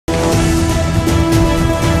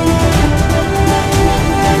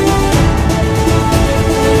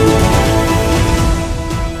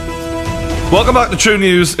Welcome back to True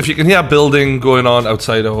News. If you can hear building going on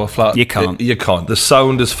outside of our flat, you can't. You can't. The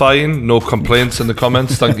sound is fine. No complaints in the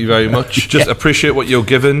comments. Thank you very much. Just appreciate what you're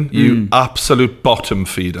given. You absolute bottom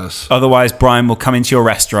feeders. Otherwise, Brian will come into your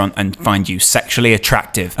restaurant and find you sexually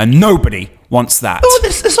attractive, and nobody wants that. Oh,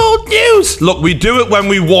 this is old news. Look, we do it when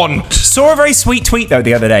we want. Saw a very sweet tweet though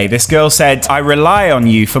the other day. This girl said, "I rely on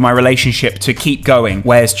you for my relationship to keep going.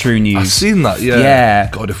 Where's True News?" I've seen that, yeah. Yeah.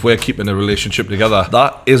 God, if we're keeping a relationship together,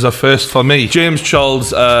 that is a first for me. James Charles,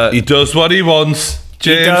 he does what he wants.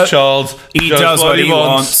 James Charles, he does what he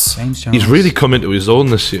wants. James Charles. He's really come into his own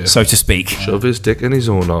this year, so to speak. Shove his dick in his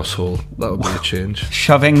own arsehole. That would be a change.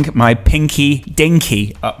 Shoving my pinky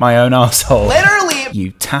dinky up my own arsehole. Literally.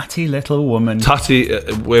 You tatty little woman. Tatty,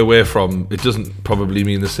 where we're from, it doesn't probably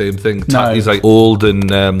mean the same thing. No. Tatty's like old and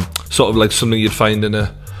sort of like something you'd find in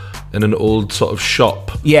an old sort of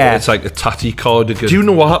shop. Yeah. It's like a tatty cardigan. Do you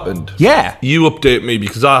know what happened? Yeah. You update me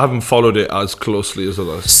because I haven't followed it as closely as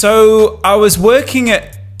others. So I was working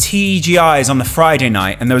at TGI's on the Friday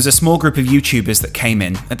night and there was a small group of YouTubers that came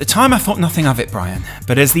in. At the time I thought nothing of it, Brian.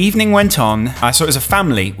 But as the evening went on, I saw it was a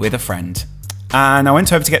family with a friend. And I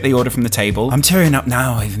went over to get the order from the table. I'm tearing up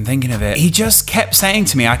now, even thinking of it. He just kept saying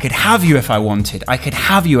to me, I could have you if I wanted. I could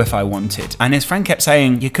have you if I wanted. And his friend kept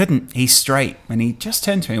saying, you couldn't. He's straight. And he just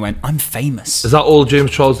turned to me and went, I'm famous. Is that all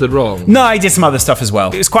James Charles did wrong? No, he did some other stuff as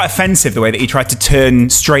well. It was quite offensive the way that he tried to turn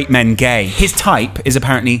straight men gay. His type is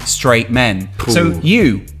apparently straight men. Ooh. So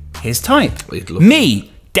you, his type. Me,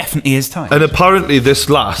 definitely his type. And apparently this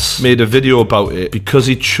lass made a video about it because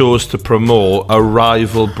he chose to promote a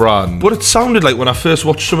rival brand. What it sounded like when I first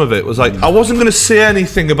watched some of it was like, I wasn't going to say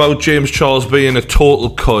anything about James Charles being a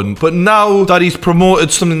total cunt, but now that he's promoted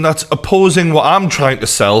something that's opposing what I'm trying to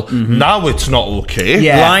sell, now it's not okay.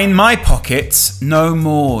 Yeah. Line my pockets, no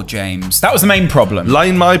more, James. That was the main problem.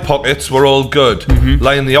 Line my pockets, we're all good.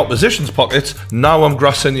 Line the opposition's pockets, now I'm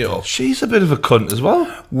grassing you up. She's a bit of a cunt as well.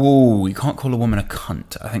 Whoa, you can't call a woman a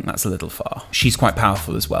cunt. I think that's a little far. She's quite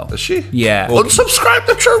powerful as well. Is she? Yeah. Unsubscribe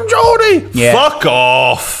to True Geordie! Yeah. Fuck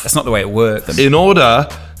off! That's not the way it works. In order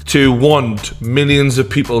to want millions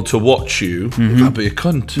of people to watch you, you gotta be a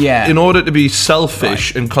cunt. Yeah. In order to be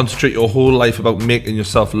selfish and concentrate your whole life about making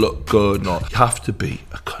yourself look good, you have to be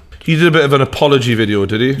a cunt. He did a bit of an apology video,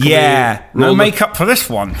 did he? Yeah. No makeup for this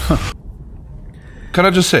one. Can I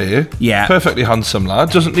just say, perfectly handsome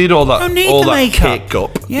lad, doesn't need all that,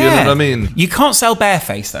 makeup. Yeah. You know what I mean? You can't sell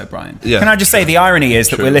bareface though, Brian. Yeah. Can I just say the irony is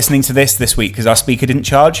that we're listening to this week because our speaker didn't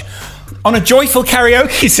charge on a joyful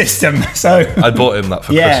karaoke system. So I bought him that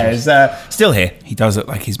for Christmas. Yeah, still here. He does look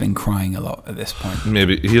like he's been crying a lot at this point.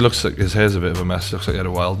 Maybe he looks like his hair's a bit of a mess. Looks like he had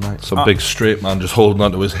a wild night. Some big straight man just holding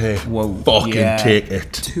onto his hair. Whoa. Fucking take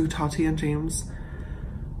it. To Tati and James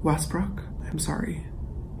Westbrook, I'm sorry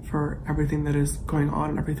for everything that is going on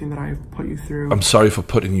and everything that I've put you through. I'm sorry for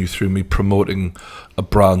putting you through me promoting a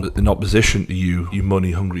brand in opposition to you, you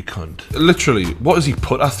money hungry cunt. Literally, what has he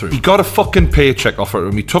put her through? He got a fucking paycheck off her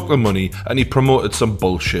and he took the money and he promoted some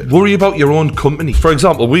bullshit. Worry about your own company. For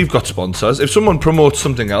example, we've got sponsors. If someone promotes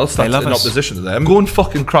something else that's in opposition to them, go and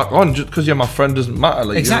fucking crack on. Just because you're my friend doesn't matter.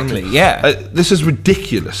 Like, exactly, you know what I mean? yeah. This is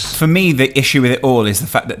ridiculous. For me, the issue with it all is the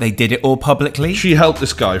fact that they did it all publicly. She helped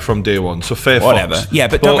this guy from day one, so fair Whatever. Fox. Yeah,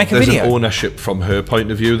 but don't make a video. There's an ownership from her point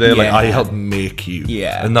of view there. Like, I helped make you.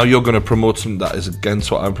 Yeah. And now you're going to promote something that is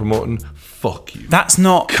against what I'm promoting. Fuck you. That's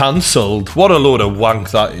not cancelled. What a load of wank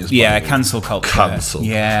that is. Yeah, cancel culture. Cancelled.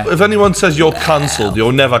 Yeah. If anyone says you're cancelled,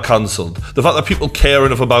 you're never cancelled. The fact that people care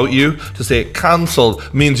enough about you to say cancelled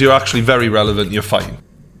means you're actually very relevant. You're fine.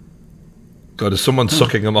 God, is someone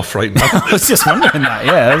sucking him off right now? I was just wondering that.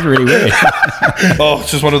 Yeah, that's really weird. Oh,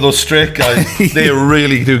 it's just one of those straight guys. They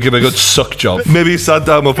really do give a good suck job. Maybe he sat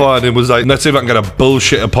down before and was like, let's see if I can get a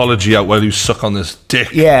bullshit apology out while you suck on this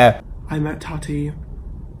dick. Yeah. I met Tati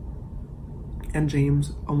and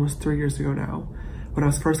James almost 3 years ago now, when I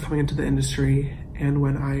was first coming into the industry and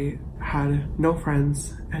when I had no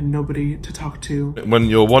friends and nobody to talk to. When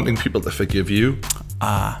you're wanting people to forgive you,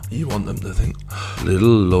 you want them to think, little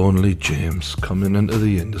lonely James coming into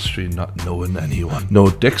the industry not knowing anyone. No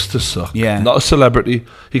dicks to suck. Yeah. Not a celebrity.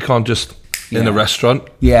 He can't just in a restaurant.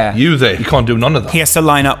 Yeah. You there. He can't do none of that. He has to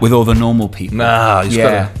line up with all the normal people. Nah, he's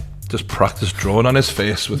got to just practice drawing on his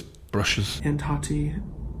face with brushes. And Tati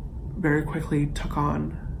very quickly took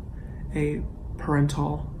on a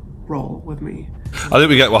parental roll with me. I think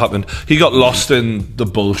we get what happened. He got lost in the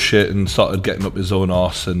bullshit and started getting up his own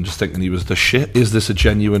arse and just thinking he was the shit. Is this a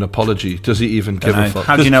genuine apology? Does he even give a fuck?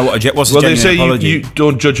 How do you know what's a well, genuine they say apology? you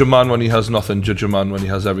don't judge a man when he has nothing, judge a man when he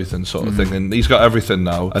has everything, sort of thing. And he's got everything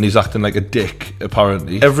now, and he's acting like a dick,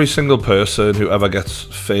 apparently. Every single person who ever gets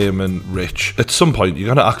fame and rich, at some point,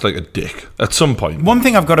 you're gonna act like a dick. At some point. One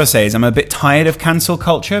thing I've got to say is I'm a bit tired of cancel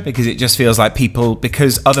culture, because it just feels like people,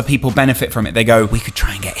 because other people benefit from it, they go, we could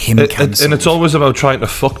try and get him cancelled. And it's always about trying to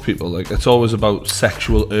fuck people. Like, it's always about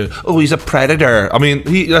sexual oh, he's a predator. I mean,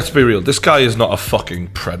 let's be real, this guy is not a fucking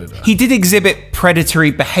predator. He did exhibit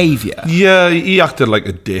predatory behaviour. Yeah, he acted like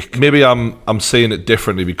a dick. Maybe I'm saying it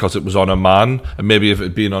differently because it was on a man, and maybe if it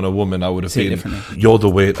had been on a woman, I would have been, you're the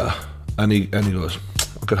waiter. And he goes,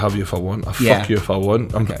 I could have you if I want. I'll fuck you if I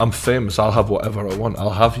want. I'm famous. I'll have whatever I want.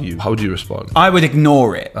 I'll have you. How do you respond? I would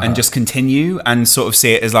ignore it and just continue and sort of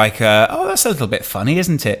see it as like, oh, that's a little bit funny,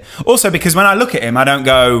 isn't it? Also, because when I look at him, I don't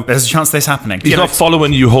go, there's a chance of this happening. He's not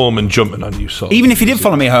following you home and jumping on you. So even if he did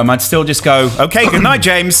follow me home, I'd still just go, okay, good night,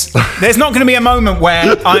 James. There's not going to be a moment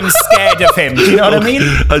where I'm scared of him. Do you know what I mean?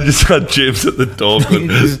 I just had James at the door.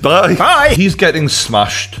 Bye. Bye. He's getting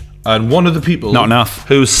smashed. And one of the people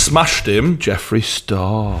who smashed him,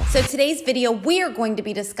 JeffreeStar. So today's video, we are going to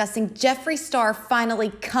be discussing JeffreeStar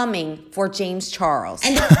finally coming for James Charles.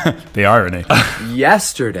 And the irony.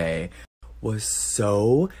 Yesterday was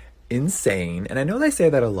so insane, and I know they say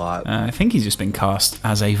that a lot. I think he's just been cast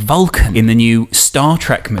as a Vulcan in the new Star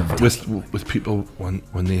Trek movie. With people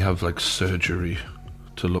when they have like surgery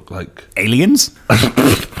to look like aliens.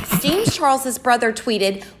 James Charles's brother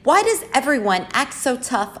tweeted, "Why does everyone act so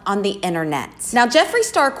tough on the internet?" Now,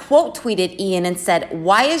 JeffreeStar quote tweeted Ian and said,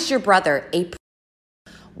 "Why is your brother a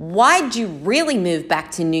Why'd you really move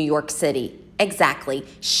back to New York City?" Exactly.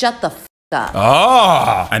 Shut the f up.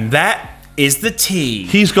 Ah, and that is the tea.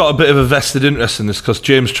 He's got a bit of a vested interest in this because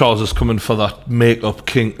James Charles is coming for that makeup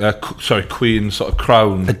queen sort of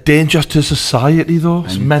crown. A danger to society, though.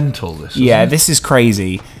 It's mental. This. Yeah, this is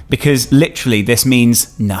crazy because literally this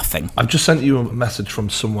means nothing. I've just sent you a message from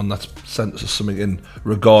someone that's sent us something in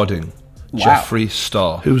regarding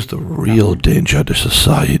JeffreeStar, who's the real danger to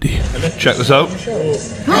society. Check this out.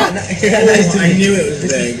 I knew it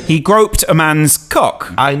was big. He groped a man's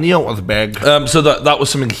cock. I knew it was big. So that was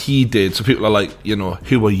something he did. So people are like, you know,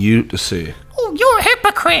 who are you to say? Oh, you're a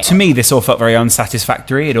hypocrite. To me, this all felt very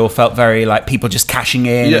unsatisfactory. It all felt very like people just cashing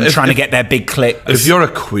in and trying to get their big clicks. If you're a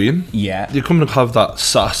queen, you're going to have that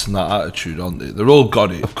sass and that attitude, aren't they? They're all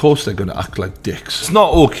got it. Of course they're going to act like dicks. It's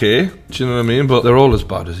not okay, do you know what I mean? But they're all as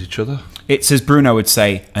bad as each other. It's, as Bruno would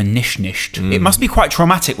say, a nish-nished. It must be quite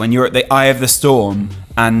traumatic when you're at the eye of the storm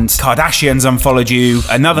and Kardashians unfollowed you,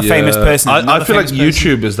 another famous person. I feel like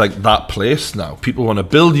YouTube is like that place now. People want to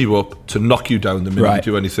build you up to knock you down the minute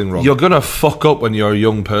you do anything wrong. You're going to fuck up when you're a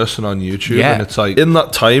young person on YouTube. And it's like, in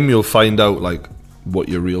that time, you'll find out like what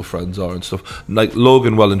your real friends are and stuff. Like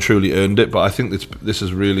Logan well and truly earned it, but I think this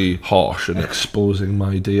is really harsh and exposing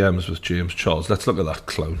my DMs with James Charles. Let's look at that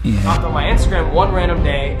clown. Hopped on my Instagram one random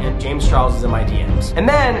day and James Charles is in my DMs. And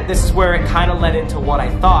then this is where it kind of led into what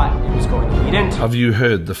I thought it was going to lead into. Have you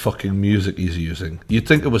heard the fucking music he's using? You'd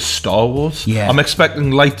think it was Star Wars. Yeah. I'm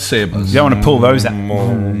expecting lightsabers. You don't want to pull those out.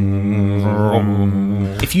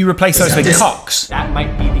 If you replace those with cocks. That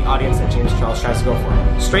might be the audience that James Charles tries to go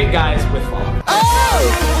for. Straight guys with followers.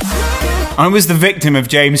 I was the victim of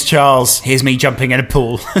James Charles. Here's me jumping in a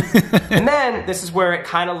pool. And then this is where it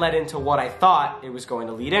kind of led into what I thought it was going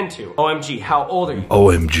to lead into. OMG, how old are you?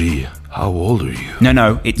 OMG, how old are you?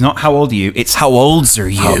 No, it's not how old are you, it's how olds are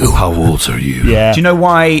you. How old are you? Yeah. Do you know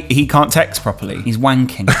why he can't text properly? He's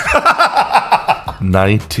wanking.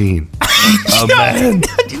 19. A man. Do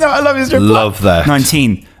you know what I love his reply? Love that.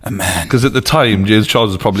 19. A man. Because at the time, James Charles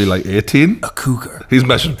was probably like 18. A cougar. He's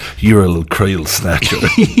mentioned, you're a little cradle snatcher.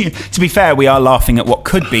 To be fair, we are laughing at what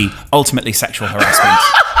could be ultimately sexual harassment.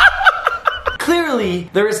 Clearly,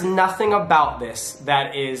 there is nothing about this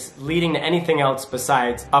that is leading to anything else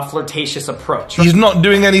besides a flirtatious approach. He's not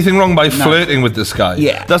doing anything wrong by flirting with this guy.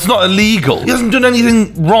 Yeah. That's not illegal. He hasn't done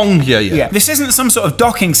anything wrong here yet. Yeah. This isn't some sort of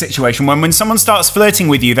docking situation when someone starts flirting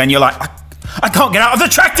with you, then you're like, I can't get out of the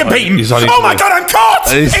tractor beam! Oh my god, I'm caught!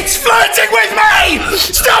 It's flirting with me!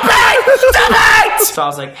 Stop it! Stop it! So I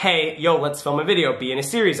was like, hey, yo, let's film a video, be in a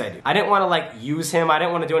series I do. I didn't want to like use him, I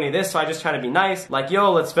didn't want to do any of this, so I just tried to be nice. Like,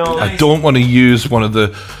 yo, let's film. I don't want to use one of the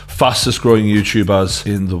fastest growing YouTubers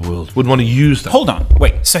in the world. Wouldn't want to use that. Hold on,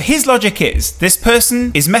 wait. So his logic is, this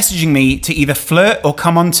person is messaging me to either flirt or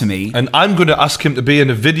come on to me. And I'm going to ask him to be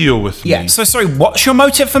in a video with me. Yeah, so sorry, what's your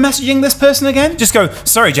motive for messaging this person again? Just go,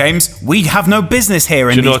 sorry James, we have no business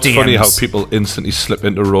here in these DMs. Do you know it's funny how people instantly slip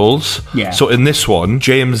into roles? Yeah. So in this one,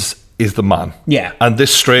 James is the man. Yeah. And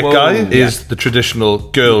this straight guy is the traditional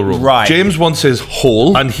girl role. Right. James wants his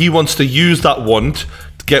whole, and he wants to use that want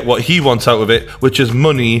to get what he wants out of it, which is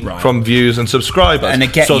money from views and subscribers. And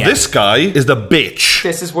again, so this guy is the bitch.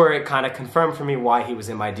 This is where it kind of confirmed for me why he was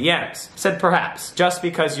in my DMs. Said perhaps, just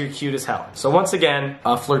because you're cute as hell. So once again,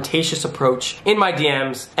 a flirtatious approach in my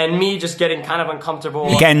DMs, and me just getting kind of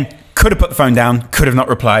uncomfortable. Again, could have put the phone down, could have not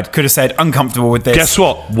replied, could have said uncomfortable with this. Guess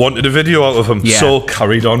what? Wanted a video out of him, so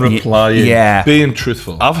carried on replying. Being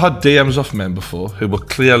truthful. I've had DMs off men before who were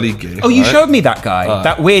clearly gay. Oh, you showed me that guy.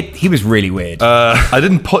 That weird, he was really weird. I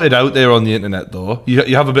didn't put it out there on the internet though.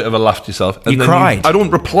 You have a bit of a laugh to yourself. And you cried. I don't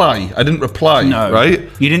reply. I didn't reply. No. Right?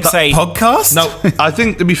 You didn't say podcast? Now, I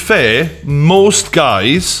think to be fair, most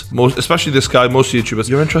guys, especially this guy, most YouTubers,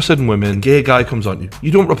 you're interested in women, a gay guy comes on you. You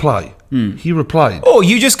don't reply. He replied. Oh,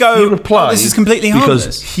 you just go, he replied, oh, this is completely harmless.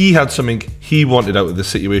 Because he had something he wanted out of this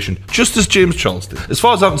situation, just as James Charles did. As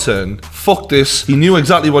far as I'm concerned, fuck this. He knew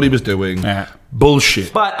exactly what he was doing.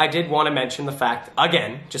 Bullshit. But I did want to mention the fact,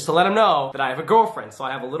 again, just to let him know that I have a girlfriend, so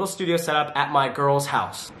I have a little studio set up at my girl's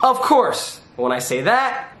house. Of course, when I say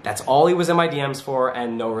that, that's all he was in my DMs for,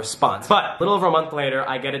 and no response. But a little over a month later,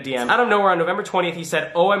 I get a DM. Out of nowhere, on November 20th, he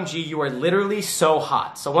said, OMG, you are literally so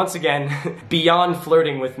hot. So once again, beyond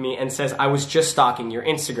flirting with me, and says, I was just stalking your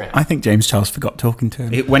Instagram. I think James Charles forgot talking to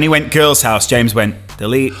him. When he went girl's house, James went,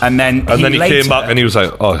 delete, and then he came back and he was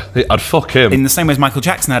like, oh, I'd fuck him. In the same way as Michael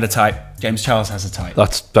Jackson had a type, James Charles has a type.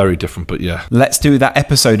 That's very different, but yeah. Let's do that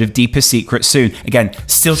episode of Deepest Secret soon. Again,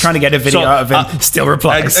 still trying to get a video out of him, still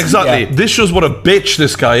replies. Exactly. Yeah. This shows what a bitch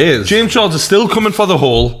this guy is. James Charles is still coming for the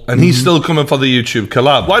whole, and he's still coming for the YouTube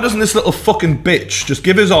collab. Why doesn't this little fucking bitch just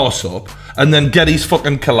give his arse up and then get his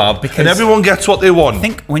fucking collab, and everyone gets what they want? I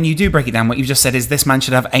think when you do break it down, what you've just said is this man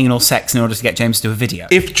should have anal sex in order to get James to do a video.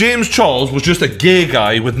 If James Charles was just a gay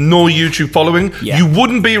guy with no YouTube following, you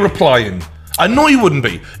wouldn't be replying. I know he wouldn't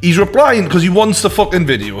be. He's replying because he wants the fucking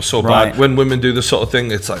video so bad. When women do this sort of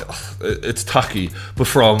thing, it's like, ugh, it's tacky. But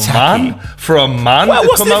for a man, well,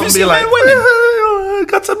 to come out and be like, I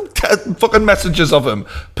got some fucking messages of him.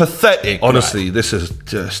 Pathetic. Honestly, this is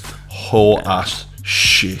just whole ass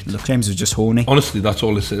shit. Look, James was just horny. Honestly, that's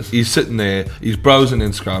all this is. He's sitting there, he's browsing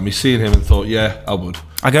Instagram, he's seeing him and thought, yeah, I would.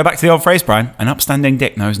 I go back to the old phrase, Brian, an upstanding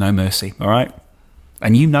dick knows no mercy, all right?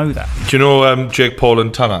 And you know that. Do you know Jake Paul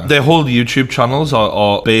and Tana? Their whole YouTube channels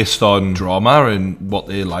are based on drama and what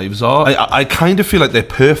their lives are. I kind of feel like they're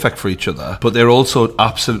perfect for each other, but they're also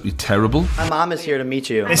absolutely terrible. My mom is here to meet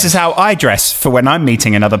you. This is how I dress for when I'm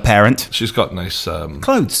meeting another parent. She's got nice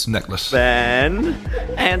clothes. Necklace. Ben,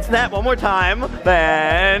 and snap one more time.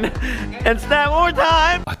 Ben, and snap one more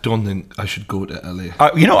time. I don't think I should go to LA.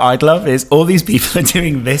 You know what I'd love is all these people are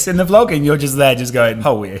doing this in the vlog and you're just there just going,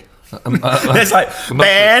 oh, weird. It's like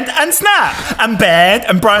band and snap and band,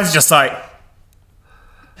 and Brian's just like,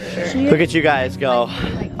 look at you guys go.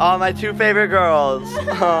 Oh, my two favorite girls.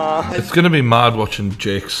 It's gonna be mad watching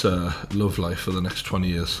Jake's love life for the next 20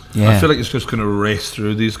 years. I feel like it's just gonna race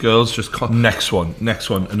through these girls, just next one,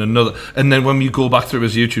 and another, and then when you go back through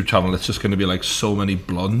his YouTube channel, it's just gonna be like so many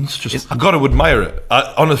blondes. I gotta admire it.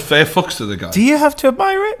 On a fair fucks to the guy. Do you have to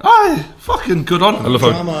admire it? Aye, fucking good on him. I love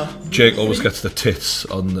how Jake always gets the tits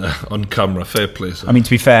on camera. Fair play. So. I mean, to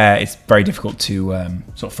be fair, it's very difficult to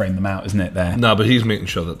sort of frame them out, isn't it? There. No, but he's making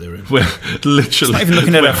sure that they're in. We're literally not even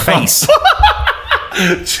looking at her face.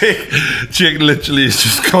 Jake literally is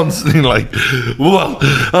just constantly like, well,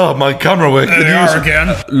 oh, my camera work.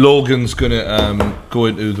 Again. Logan's gonna go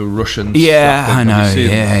into the Russian. Yeah, I know.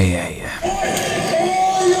 Yeah.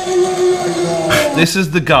 This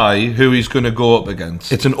is the guy who he's going to go up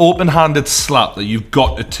against. It's an open-handed slap that you've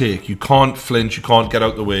got to take. You can't flinch, you can't get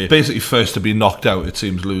out the way. Basically, first to be knocked out, it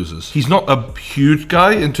seems, loses. He's not a huge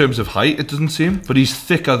guy in terms of height, it doesn't seem, but he's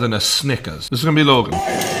thicker than a Snickers. This is going to be Logan.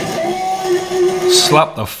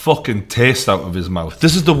 Slap the fucking taste out of his mouth.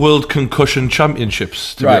 This is the World Concussion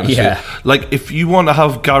Championships, to be honest with you. Like, if you want to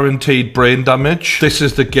have guaranteed brain damage, this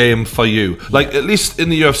is the game for you. Like, at least in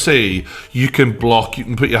the UFC, you can block, you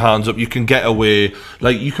can put your hands up, you can get away,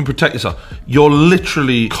 like, you can protect yourself. You're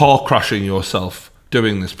literally car crashing yourself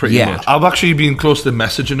doing this pretty much. I've actually been close to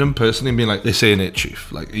messaging him personally and being like, this ain't it,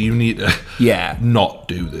 Chief. Like, you need to not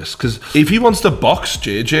do this. Because if he wants to box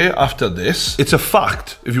JJ after this, it's a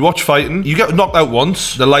fact. If you watch fighting, you get knocked out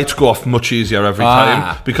once, the lights go off much easier every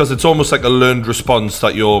time, because it's almost like a learned response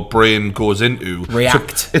that your brain goes into.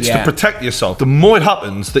 React. So it's to protect yourself. The more it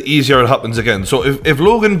happens, the easier it happens again. So if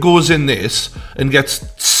Logan goes in this and gets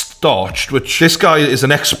starched, which this guy is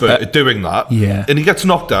an expert at doing that, and he gets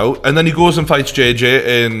knocked out, and then he goes and fights JJ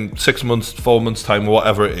in 6 months, 4 months time, or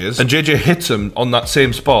whatever it is, and JJ hits him on that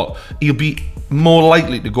same spot, he'll be more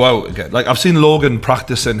likely to go out again. Like, I've seen Logan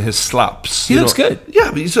practicing his slaps. He looks good.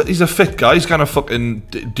 Yeah, but he's a fit guy. He's gonna fucking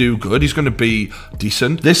do good. He's gonna be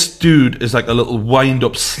decent. This dude is like a little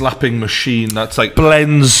wind-up slapping machine that's like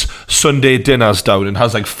blends Sunday dinners down and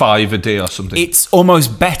has like 5 a day or something. It's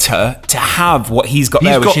almost better to have what he's got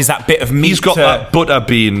there, which is that bit of meat. He's got that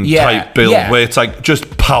butterbean type build where it's like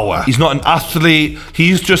just power. He's not an athlete.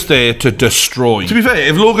 He's just there to destroy. To be fair,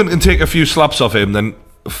 if Logan can take a few slaps off him, then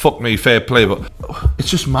fuck me, fair play, but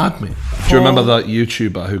it's just mad, mate. Do you remember that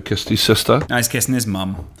YouTuber who kissed his sister? No, he's kissing his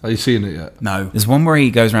mum. Are you seen it yet? No. There's one where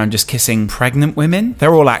he goes around just kissing pregnant women.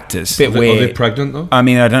 They're all actors. Bit weird. Are they pregnant though? I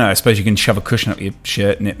mean, I don't know. I suppose you can shove a cushion up your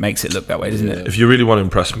shirt and it makes it look that way, doesn't it? If you really want to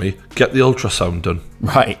impress me, get the ultrasound done.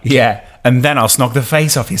 Right, yeah. And then I'll snog the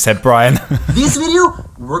face off you, said Brian. This video,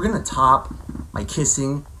 we're gonna top my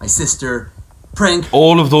kissing my sister prank.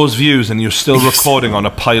 All of those views and you're still recording on a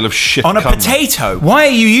pile of shit on a camera. potato? Why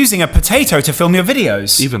are you using a potato to film your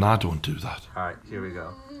videos? Even I don't do that. Alright, here we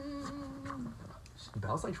go.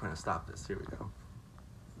 Belle's like trying to stop this. Here we go.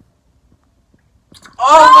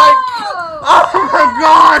 Oh my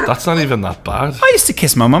god! That's not even that bad. I used to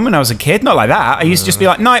kiss my mum when I was a kid. Not like that. I used to just be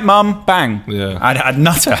like, night, mum, bang. Yeah. I'd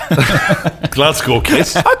nutter. Glasgow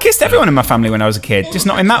kiss. I kissed everyone in my family when I was a kid, just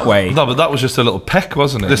not in that way. No, but that was just a little peck,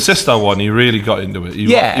 wasn't it? The sister one, he really got into it.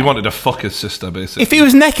 He wanted to fuck his sister, basically. If he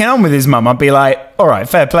was necking on with his mum, I'd be like, all right,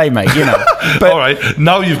 fair play, mate, you know. But, all right,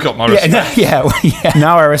 now you've got my respect. Yeah.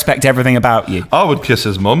 Now I respect everything about you. I would kiss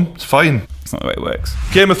his mum. It's fine. That's not the way it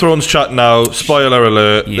works. Game of Thrones chat now. Spoiler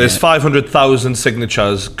alert. There's 500,000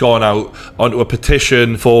 signatures gone out onto a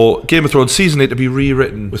petition for Game of Thrones Season 8 to be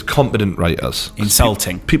rewritten with competent writers.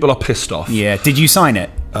 Insulting. People are pissed off. Yeah. Did you sign it?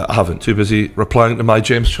 I haven't. Too busy replying to my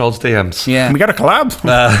James Charles DMs. Yeah. We got a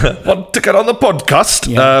collab. Want to get on the podcast?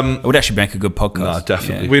 Yeah. It would actually make a good podcast. Nah,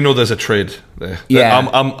 definitely. Yeah. We know there's a trade there. Yeah.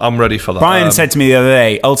 I'm ready for that. Brian said to me the other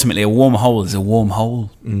day, ultimately, a warm hole is a warm hole.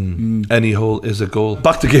 Any hole is a goal.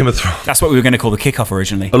 Back to Game of Thrones. That's what we were going to call the kickoff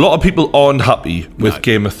originally. A lot of people aren't happy with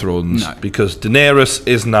Game of Thrones because Daenerys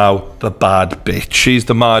is now the bad bitch. She's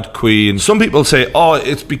the mad queen. Some people say, oh,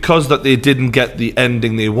 it's because that they didn't get the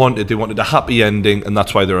ending they wanted. They wanted a happy ending and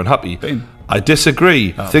that's why they're unhappy. Boom. I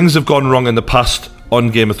disagree. Things have gone wrong in the past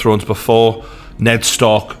on Game of Thrones before. Ned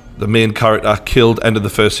Stark, the main character, killed end of the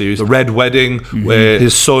first series. The Red Wedding, where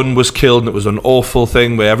his son was killed and it was an awful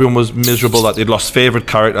thing where everyone was miserable that they'd lost favourite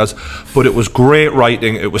characters, but it was great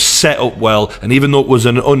writing, it was set up well, and even though it was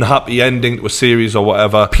an unhappy ending to a series or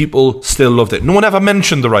whatever, people still loved it. No one ever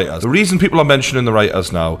mentioned the writers. The reason people are mentioning the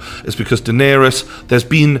writers now is because Daenerys, there's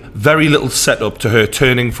been very little set up to her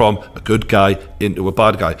turning from a good guy into a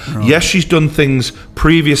bad guy. Yes, she's done things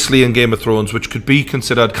previously in Game of Thrones which could be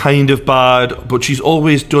considered kind of bad, but she's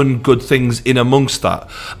always done good things in amongst that,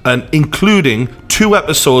 and including 2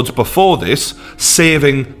 episodes before this,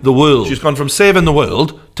 saving the world. She's gone from saving the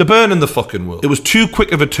world to burning the fucking world. It was too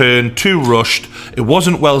quick of a turn, too rushed, it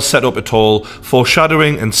wasn't well set up at all.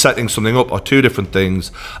 Foreshadowing and setting something up are 2 different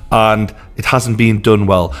things, and it hasn't been done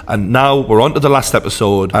well. And now we're on to the last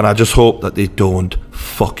episode, and I just hope that they don't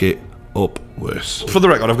fuck it up worse. For the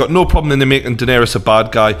record, I've got no problem in them making Daenerys a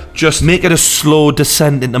bad guy. Just make it a slow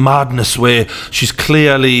descent into madness where she's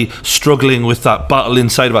clearly struggling with that battle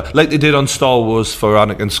inside of her, like they did on Star Wars for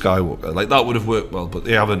Anakin Skywalker. Like, that would have worked well, but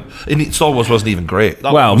they haven't. Star Wars wasn't even great.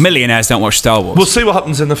 Well, millionaires don't watch Star Wars. We'll see what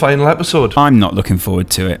happens in the final episode. I'm not looking forward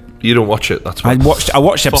to it. You don't watch it, that's why. I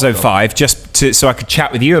watched episode 5 just so I could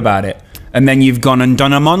chat with you about it. And then you've gone and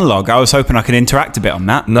done a monologue. I was hoping I could interact a bit on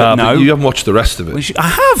that. No, but you haven't watched the rest of it. I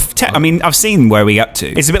have. I mean, I've seen where we up to.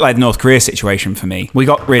 It's a bit like the North Korea situation for me. We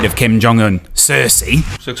got rid of Kim Jong-un. Cersei.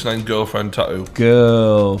 6ix9ine girlfriend tattoo.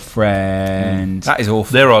 Girlfriend. That is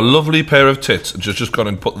awful. They're a lovely pair of tits. Just gone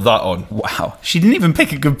and put that on. Wow. She didn't even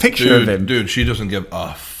pick a good picture of him. Dude, she doesn't give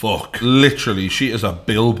a fuck. Literally, she is a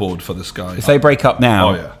billboard for this guy. If they break up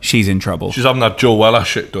now, she's in trouble. She's having that Joe Weller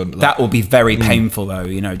shit done. That will be very painful, though,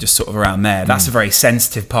 you know, just sort of around there. That's a very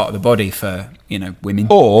sensitive part of the body for, you know, women.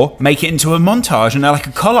 Or make it into a montage and like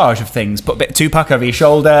a collage of things. Put a bit of Tupac over your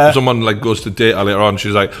shoulder. Someone like goes to date her later on.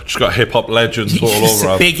 She's like, just got hip hop legends all over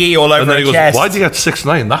her. Biggie all over and then her he goes, chest. why'd you get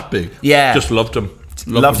 6ix9ine that big? Yeah. Just loved him.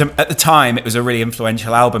 Loved him. At the time, it was a really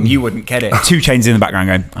influential album. You wouldn't get it. 2 Chainz in the background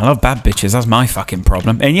going, I love bad bitches. That's my fucking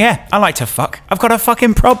problem. And yeah, I like to fuck. I've got a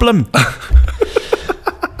fucking problem.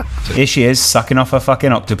 Here she is, sucking off a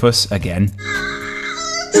fucking octopus again.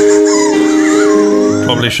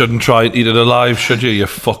 Probably shouldn't try and eat it alive, should you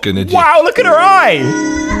fucking idiot? Wow, look at her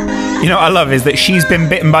eye! You know what I love is that she's been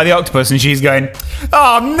bitten by the octopus and she's going,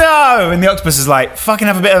 oh no! And the octopus is like, fucking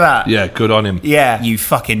have a bit of that. Yeah, good on him. Yeah, you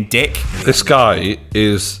fucking dick. This guy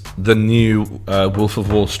is the new Wolf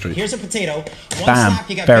of Wall Street. Here's a potato. One Bam. slap,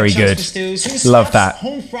 you got Very big chunks good. for stews. 2 Love slaps, that.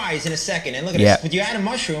 home fries in a second. And look at Yeah. this. When you add a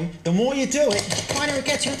mushroom, the more you do it, the finer it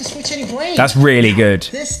gets. You don't have to switch any blades. That's really good.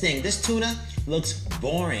 This tuna looks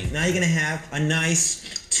boring. Now you're going to have a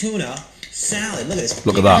nice tuna salad. Look at this.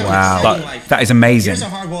 Look at that. Wow. That is amazing. Here's a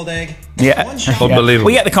hard-boiled egg. Yeah. One shot. Unbelievable.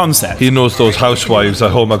 We get the concept. He knows those housewives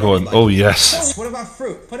at home are going, oh yes. What about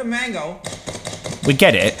fruit? Put a mango. We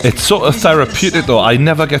get it. It's sort of therapeutic though. I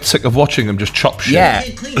never get sick of watching him just chop shit. Yeah.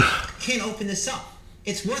 Can't clean it. Can't open this up.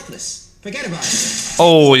 It's worthless. Forget about it.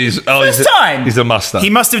 Oh, he's time. He's a master.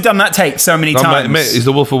 He must have done that take so many times. Mate, he's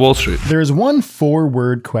the Wolf of Wall Street. There's one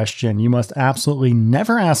 4-word question you must absolutely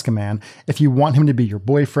never ask a man if you want him to be your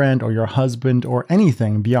boyfriend or your husband or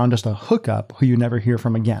anything beyond just a hookup who you never hear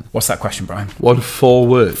from again. What's that question, Brian? One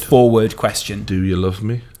 4-word. 4-word question. Do you love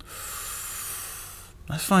me?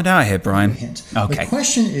 Let's find out here, Brian. Okay. The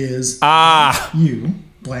question is, you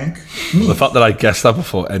blank The fact that I guessed that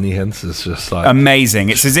before any hints is just like amazing.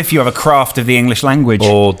 It's as if you have a craft of the English language.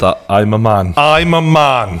 Oh, that I'm a man. I'm a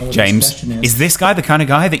man. James, is this guy the kind of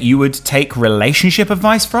guy that you would take relationship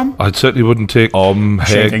advice from? I certainly wouldn't take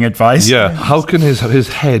Shaving advice? Yeah. How can his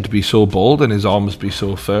head be so bald and his arms be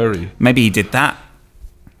so furry? Maybe he did that.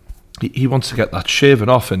 He wants to get that shaven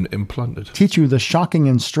off and implanted. teach you the shocking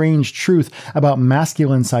and strange truth about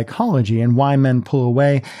masculine psychology and why men pull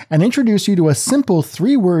away, and introduce you to a simple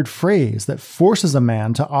 3-word phrase that forces a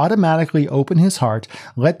man to automatically open his heart,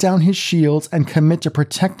 let down his shields, and commit to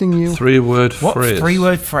protecting you. 3-word What phrase.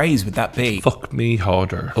 3-word phrase would that be? Fuck me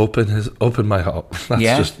harder. Open my heart. That's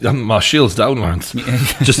Yeah. just my shield's down, Lawrence.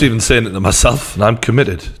 Just even saying it to myself. And I'm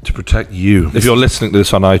committed to protect you. If you're listening to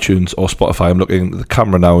this on iTunes or Spotify, I'm looking at the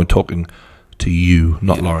camera now and talking to you,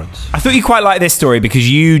 not Lawrence. I thought you quite liked this story because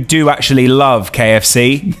you do actually love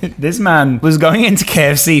KFC. This man was going into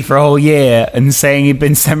KFC for a whole year and saying he'd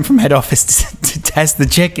been sent from head office to test the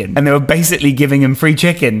chicken. And they were basically giving him free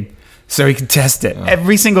chicken so he could test it.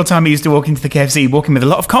 Every single time he used to walk into the KFC, he'd walk in with a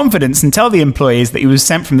lot of confidence and tell the employees that he was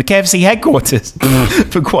sent from the KFC headquarters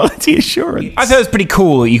for quality assurance. I thought it was pretty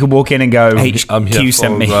cool that you could walk in and go, I'm here HQ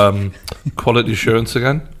sent me. for quality assurance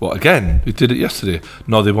again. What, again? We did it yesterday.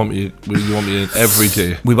 No, they want me in every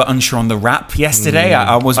day. We were unsure on the wrap yesterday.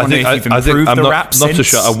 I was wondering if you've improved I'm the not, wrap not since. too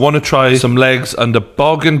sure. I want to try some legs and a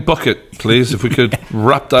bargain bucket, please. If we could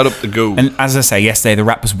wrap that up to go. And as I say, yesterday the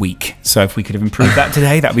wrap was weak. So if we could have improved that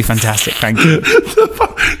today, that'd be fantastic. Thank you.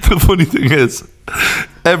 The funny thing is,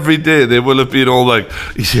 every day they will have been all like,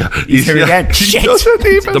 he's here again. He Shit. doesn't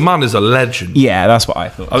even. The man is a legend. Yeah, that's what I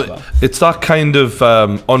thought as well. It's that kind of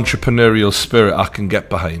entrepreneurial spirit I can get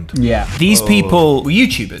behind. Yeah. These people were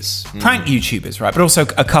YouTubers, prank YouTubers, right? But also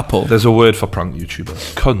a couple. There's a word for prank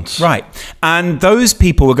YouTubers. Cunts. Right. And those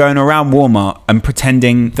people were going around Walmart and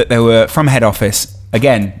pretending that they were from head office.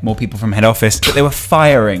 Again, more people from head office. But they were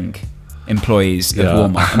firing employees of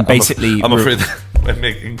Walmart. And basically... I'm afraid we're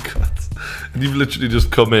making cuts. And you've literally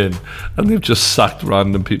just come in and they've just sacked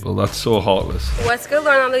random people. That's so heartless. What's good,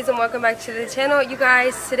 Lauren, and welcome back to the channel. You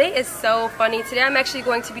guys, today is so funny. Today I'm actually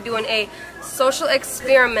going to be doing a social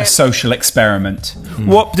experiment. A social experiment.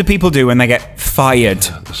 What do people do when they get fired?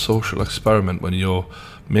 A social experiment when you're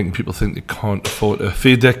making people think they can't afford to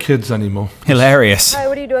feed their kids anymore. Hilarious. Hi,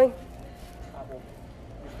 what are you doing?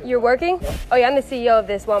 You're working? Oh yeah, I'm the CEO of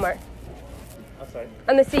this Walmart. I'm sorry?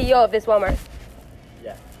 I'm the CEO of this Walmart.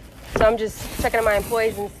 Yeah. So I'm just checking on my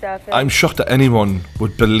employees and stuff. And I'm shocked that anyone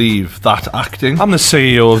would believe that acting. I'm the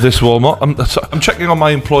CEO of this Walmart. I'm checking on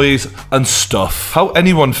my employees and stuff. How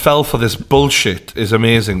anyone fell for this bullshit is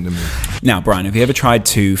amazing to me. Now, Brian, have you ever tried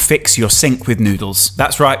to fix your sink with noodles?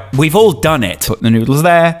 That's right, we've all done it. Put the noodles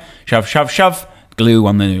there, shove, shove, shove, glue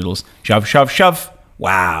on the noodles, shove, shove, shove.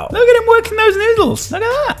 Wow. Look at him working those noodles. Look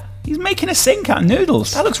at that. He's making a sink out of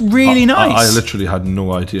noodles. That looks really nice. I literally had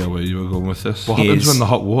no idea where you were going with this. What happens when the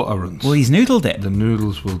hot water runs? Well, he's noodled it. The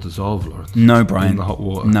noodles will dissolve, Lawrence. No, Brian. In the hot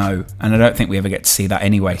water. No. And I don't think we ever get to see that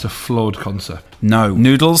anyway. It's a flawed concept. No.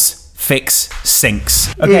 Noodles, fix sinks.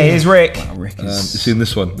 Okay, here's Rick. Wow, Rick is... You seen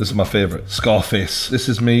this one? This is my favourite. Scarface. This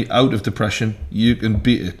is me out of depression. You can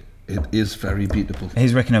beat it. It is very beatable.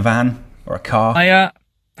 Here's Rick in a van or a car. Hiya.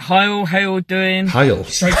 Hi all, how you all doing? Heil.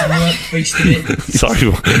 Straight from work, beasted it.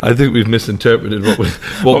 Sorry, I think we've misinterpreted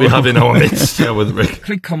what we have in our midst here with Rick.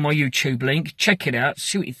 Click on my YouTube link, check it out,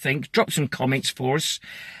 see what you think, drop some comments for us,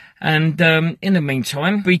 and in the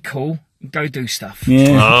meantime, be cool, go do stuff.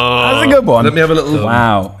 Yeah, that's a good one. Let me have a little...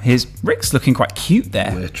 Wow, Rick's looking quite cute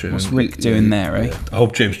there. What's Rick doing there, eh? I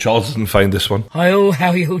hope James Charles doesn't find this one. Hi all,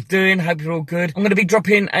 how you all doing? Hope you're all good. I'm going to be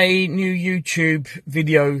dropping a new YouTube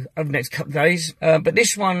video over the next couple of days, but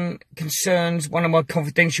this one concerns one of my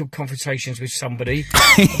confidential conversations with somebody.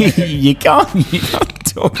 You can't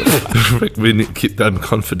talk about Rick, we need to keep them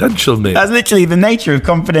confidential, mate. That's literally the nature of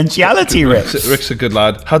confidentiality, Rick. Rick's a good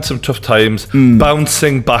lad. Had some tough times,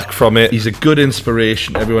 bouncing back from it. He's a good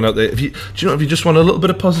inspiration, everyone out there. If you just want a little bit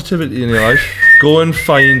of positivity in your life, go and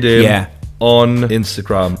find him on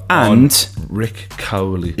Instagram and Rick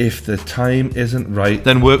Cowley. If the time isn't right,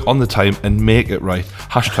 then work on the time and make it right.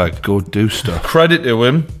 Hashtag go do stuff. Credit to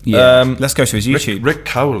him. Yeah. Let's go to his YouTube. Rick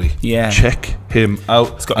Cowley. Yeah. Check him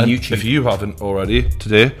out. It's got a YouTube. If you haven't already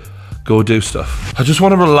today, go do stuff. I just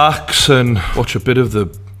want to relax and watch a bit of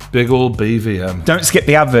the big old BVM. Don't skip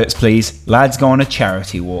the adverts, please. Lads go on a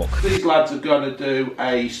charity walk. These lads are going to do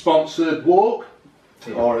a sponsored walk.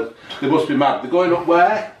 Or they must be mad. They're going up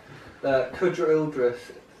where? Cudra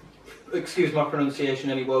Ildrith. Excuse my pronunciation,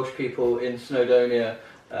 any Welsh people in Snowdonia.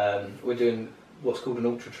 We're doing what's called an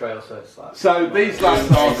ultra trail, so it's like... So these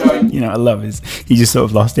lads are going... You know, I love is he just sort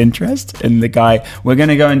of lost interest in the guy. We're going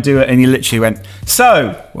to go and do it, and he literally went,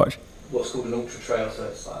 so, watch. What's called an ultra trail, so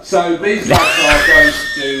it's like... So these lads are going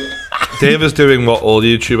to do... Dave is doing what all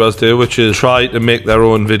YouTubers do, which is try to make their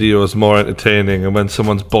own videos more entertaining, and when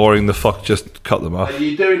someone's boring the fuck, just cut them off. Are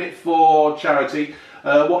you doing it for charity?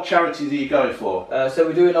 What charities are you going for? So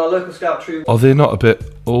we're doing our local scout troop. Are they not a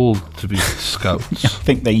bit old to be scouts? I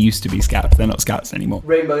think they used to be scouts. They're not scouts anymore.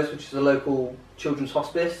 Rainbows, which is a local children's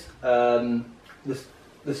hospice.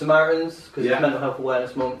 The Samaritans, because it's Mental Health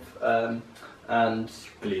Awareness Month. And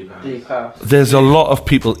Believe House. There's a lot of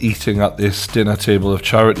people eating at this dinner table of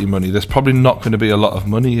charity money. There's probably not going to be a lot of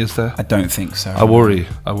money, is there? I don't think so. I worry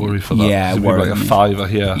for that. Yeah, it'd be like a $5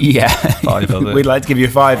 here. Yeah, $5 there. We'd like to give you a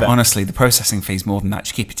 $5. Honestly, the processing fee's more than that.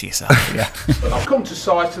 Just keep it to yourself. Yeah. I've come to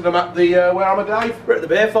sight of them at the where am I, Dave? We're at the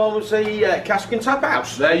Bear Pharmacy Cask and Tap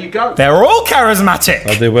House. There you go. They're all charismatic.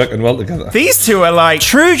 Are they working well together? These two are like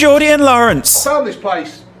true Geordie and Lawrence. I found this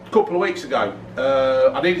place a couple of weeks ago.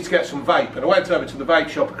 I needed to get some vape, and I went over to the vape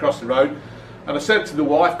shop across the road, and I said to the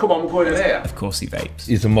wife, come on, we're going in here. Of course he vapes.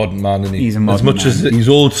 He's a modern man, isn't he? He's a modern man. As much as he's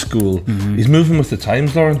old school, he's moving with the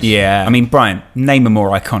times, Lawrence. Yeah. I mean, Brian, name a more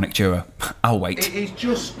iconic duo. I'll wait. He's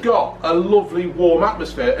just got a lovely warm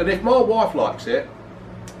atmosphere, and if my wife likes it,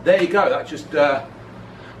 there you go, that just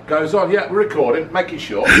goes on. Yeah, we're recording, making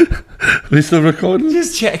sure. Are we still recording?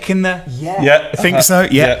 Just checking the... Yeah. I think so,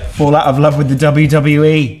 yeah. Fall out of love with the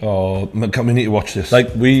WWE. Oh, we need to watch this.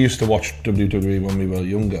 Like, we used to watch WWE when we were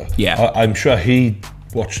younger. Yeah. I'm sure he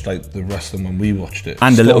watched like the wrestling when we watched it.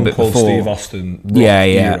 And a little bit before. Steve Austin.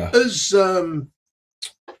 Yeah. As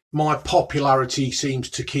my popularity seems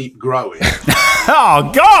to keep growing.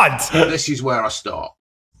 Oh, God! This is where I start.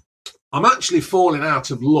 I'm actually falling out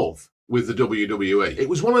of love with the WWE. It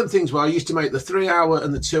was one of the things where I used to make the 3-hour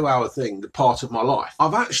and the 2-hour thing part of my life.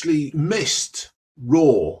 I've actually missed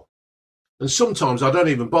Raw, and sometimes I don't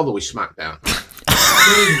even bother with SmackDown.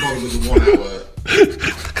 I don't even bother with the 1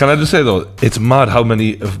 hour. Can I just say though, it's mad how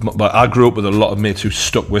many of I grew up with a lot of mates who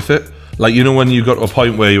stuck with it. Like, you know, when you got to a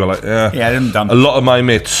point where you were like, yeah, I'm done. A lot of my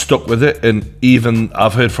mates stuck with it, and even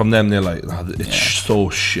I've heard from them, they're like, oh, it's so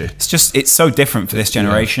shit. It's so different for this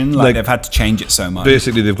generation. Like, they've had to change it so much.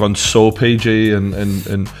 Basically, they've gone so PG,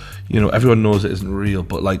 and you know, everyone knows it isn't real,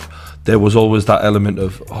 but like, there was always that element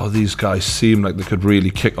of, oh, these guys seem like they could really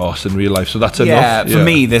kick ass in real life, so that's enough. For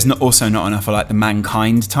me, there's also not enough of like the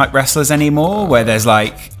Mankind type wrestlers anymore, where there's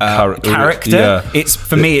like character. Yeah. It's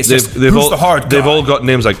for me, it's just who's the hard guy? They've all got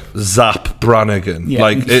names like Zap Brannigan,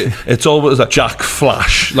 like it's always like Jack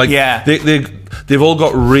Flash, like they've all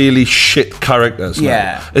got really shit characters.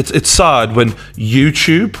 Yeah, now. It's sad when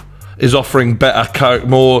YouTube is offering better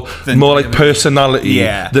more like personality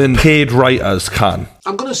than paid writers can.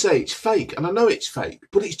 I'm going to say it's fake, and I know it's fake,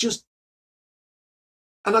 but it's just...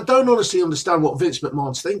 And I don't honestly understand what Vince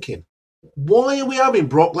McMahon's thinking. Why are we having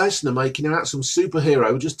Brock Lesnar making him out some superhero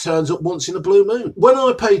who just turns up once in a blue moon? When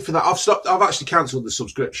I paid for that, I've actually cancelled the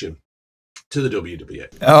subscription. to the WWE.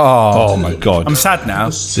 Oh my God. I'm sad now.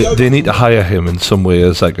 They need to hire him in some way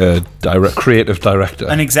as like a creative director.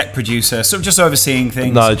 An exec producer, sort of just overseeing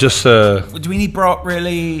things. No, just... Do we need Brock,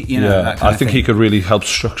 really? You know, that kind I of think thing. he could really help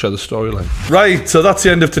structure the storyline. Right, so that's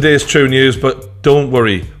the end of today's True News, but don't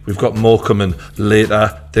worry, we've got more coming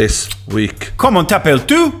later this week. Comment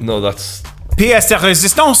t'appelles-tu? No, that's... Pièce de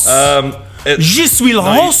résistance. Je suis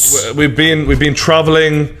Laurence. We've been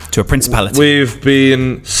traveling to a principality. We've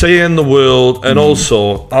been seeing the world, and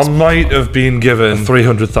also I might have been given a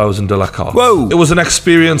 $300,000 car. Whoa! It was an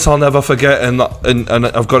experience I'll never forget, and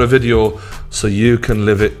I've got a video so you can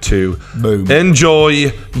live it too. Boom!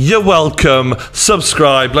 Enjoy. You're welcome.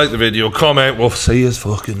 Subscribe, like the video, comment. We'll see you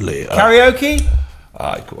fucking later. Karaoke?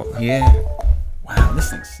 Alright, go on. Yeah. Wow, this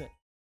thing's sick.